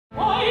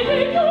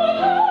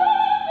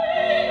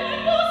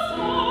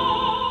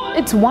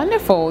it's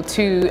wonderful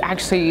to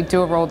actually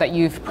do a role that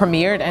you've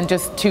premiered and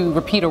just to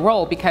repeat a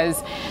role,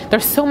 because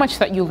there's so much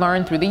that you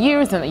learn through the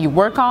years and that you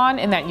work on,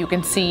 and that you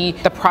can see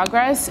the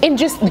progress in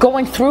just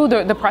going through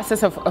the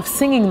process of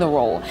singing the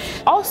role.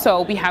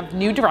 Also, we have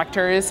new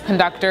directors,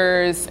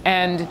 conductors,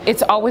 and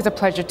it's always a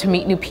pleasure to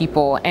meet new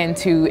people and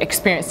to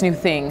experience new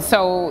things.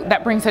 So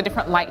that brings a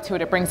different light to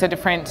it. It brings a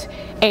different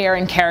air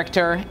and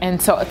character,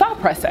 and so a thought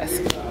process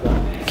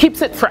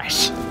keeps it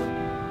fresh.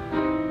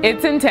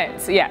 It's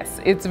intense, yes,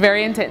 it's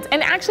very intense.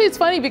 And actually it's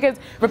funny because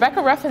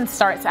Rebecca Ruffin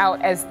starts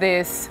out as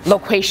this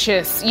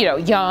loquacious, you know,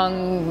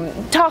 young,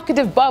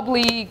 talkative,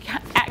 bubbly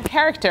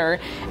character.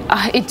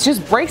 It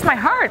just breaks my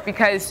heart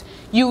because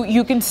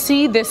you can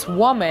see this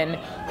woman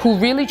who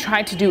really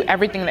tried to do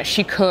everything that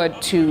she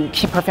could to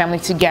keep her family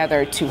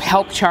together, to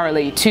help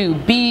Charlie, to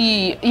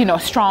be, you know, a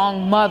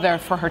strong mother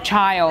for her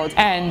child.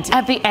 And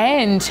at the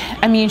end,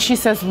 I mean, she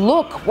says,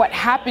 "Look what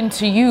happened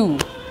to you.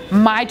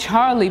 My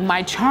Charlie,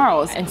 my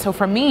Charles." And so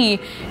for me,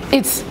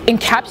 it's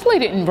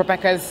encapsulated in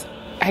Rebecca's,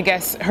 I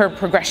guess, her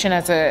progression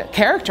as a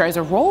character, as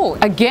a role.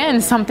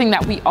 Again, something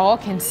that we all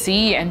can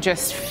see and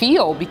just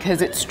feel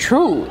because it's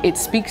true. It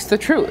speaks the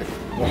truth.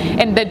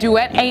 And the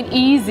duet ain't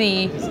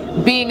easy,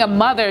 being a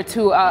mother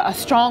to a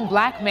strong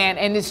black man,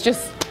 and it's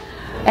just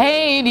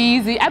ain't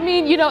easy. I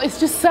mean, you know, it's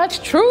just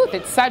such truth.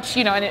 It's such,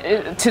 you know,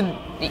 and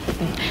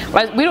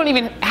we don't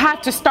even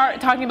have to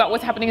start talking about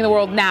what's happening in the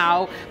world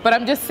now, but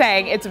I'm just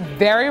saying it's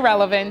very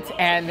relevant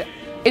and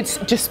it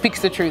just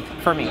speaks the truth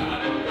for me.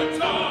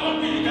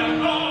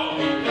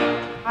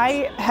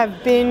 I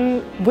have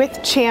been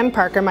with Chan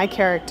Parker, my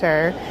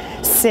character,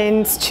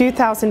 since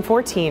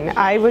 2014.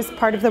 I was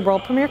part of the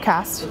world premiere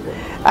cast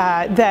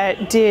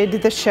that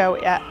did the show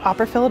at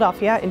Opera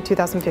Philadelphia in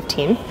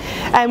 2015.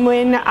 And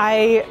when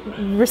I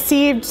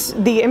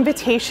received the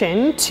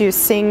invitation to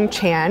sing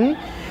Chan,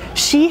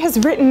 she has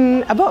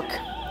written a book.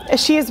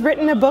 She has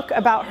written a book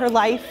about her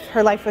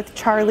life with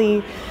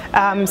Charlie.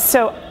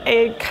 So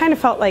it kind of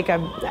felt like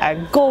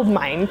a gold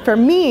mine for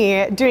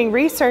me doing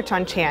research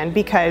on Chan,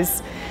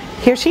 because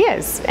here she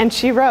is, and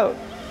she wrote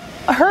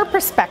her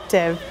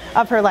perspective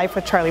of her life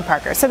with Charlie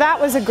Parker. So that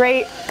was a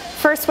great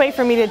first way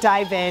for me to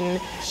dive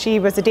in. She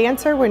was a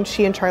dancer when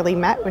she and Charlie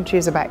met when she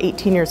was about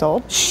 18 years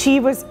old.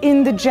 She was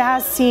in the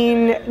jazz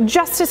scene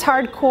just as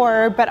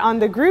hardcore, but on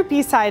the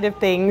groupie side of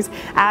things,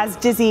 as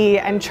Dizzy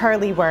and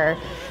Charlie were.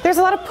 There's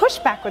a lot of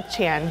pushback with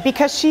Chan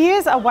because she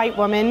is a white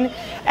woman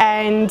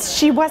and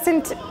she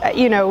wasn't,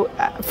 you know,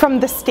 from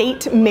the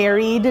state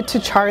married to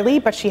Charlie,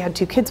 but she had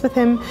 2 kids with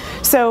him.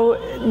 So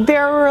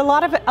there were a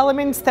lot of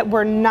elements that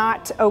were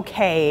not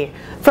okay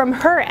from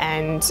her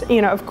end,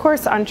 you know, of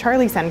course on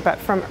Charlie's end, but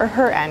from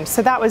her end.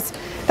 So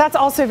that's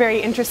also very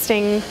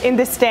interesting in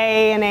this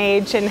day and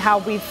age, and how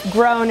we've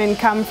grown and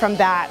come from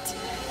that,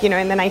 you know,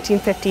 in the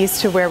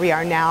 1950s to where we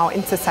are now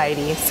in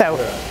society. So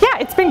yeah,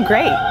 it's been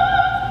great.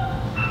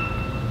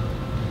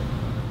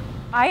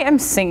 I am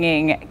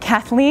singing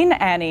Kathleen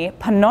Annie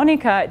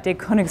Panonica de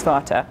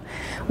Koningswater,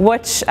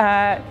 which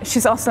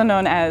she's also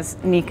known as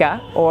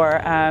Nika,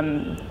 or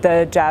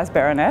the Jazz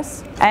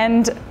Baroness,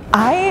 and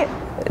I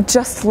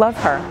just love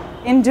her.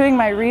 In doing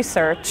my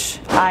research,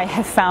 I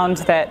have found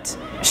that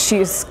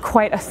she's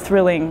quite a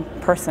thrilling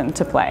person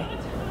to play.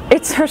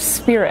 It's her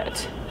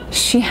spirit.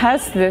 She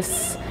has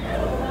this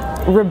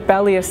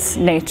rebellious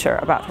nature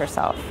about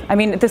herself. I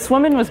mean, this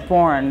woman was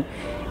born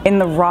in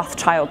the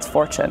Rothschild's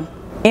fortune,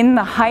 in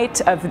the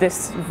height of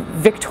this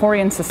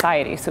Victorian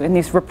society, so in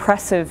these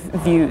repressive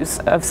views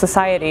of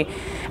society.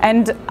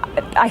 And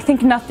I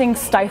think nothing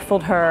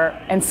stifled her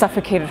and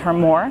suffocated her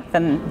more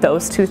than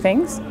those 2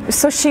 things.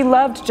 So she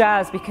loved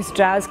jazz because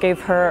jazz gave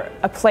her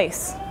a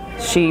place.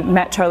 She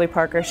met Charlie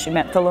Parker, she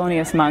met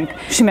Thelonious Monk,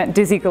 she met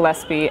Dizzy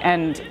Gillespie,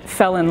 and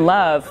fell in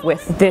love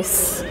with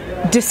this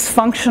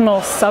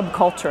dysfunctional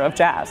subculture of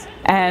jazz,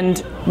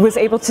 and was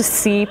able to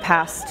see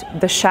past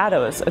the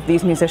shadows of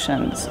these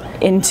musicians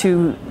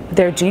into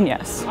their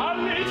genius.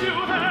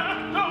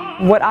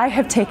 What I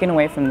have taken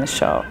away from this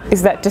show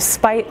is that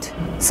despite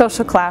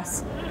social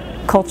class,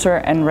 culture,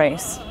 and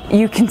race,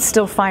 you can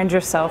still find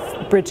yourself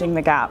bridging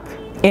the gap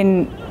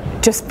in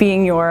just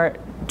being your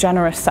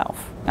generous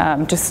self.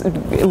 Just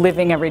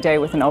living every day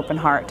with an open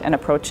heart and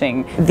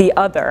approaching the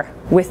other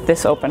with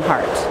this open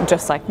heart,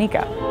 just like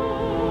Nika.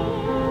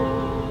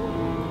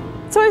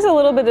 It's always a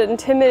little bit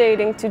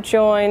intimidating to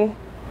join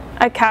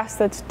a cast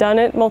that's done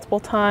it multiple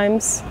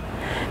times,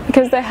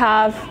 because they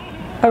have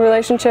a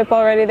relationship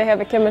already, they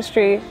have a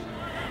chemistry,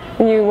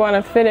 and you want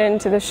to fit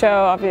into the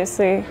show,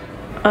 obviously.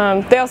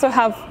 They also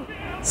have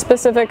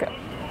specific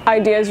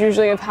ideas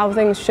usually of how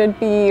things should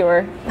be,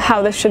 or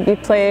how this should be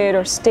played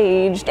or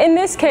staged. In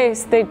this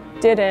case, they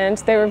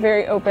didn't. They were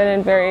very open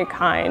and very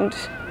kind.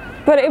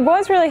 But it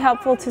was really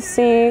helpful to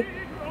see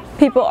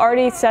people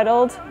already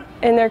settled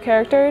in their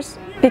characters,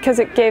 because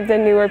it gave the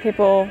newer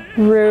people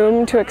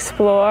room to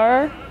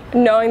explore,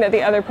 knowing that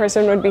the other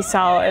person would be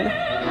solid.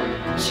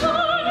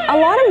 A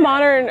lot of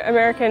modern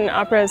American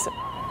operas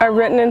are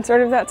written in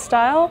sort of that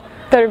style,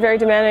 that are very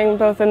demanding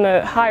both in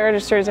the high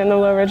registers and the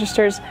low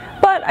registers.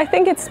 But I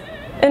think it's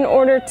in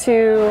order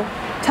to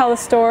tell the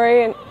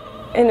story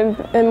in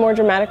a more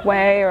dramatic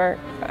way, or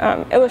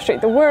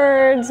illustrate the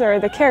words or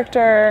the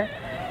character.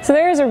 So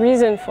there is a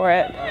reason for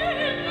it.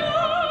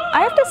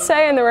 I have to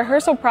say, in the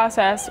rehearsal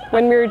process,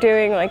 when we were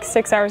doing like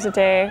 6 hours a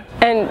day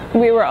and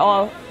we were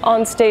all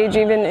on stage,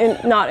 even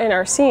not in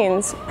our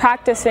scenes,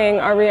 practicing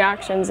our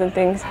reactions and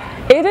things,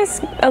 it is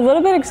a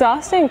little bit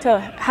exhausting to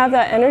have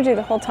that energy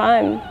the whole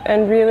time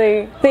and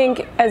really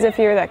think as if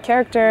you're that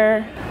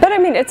character. But I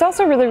mean, it's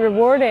also really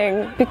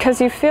rewarding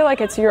because you feel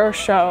like it's your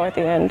show at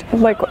the end,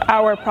 like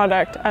our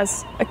product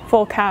as a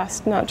full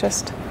cast, not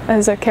just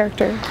as a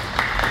character.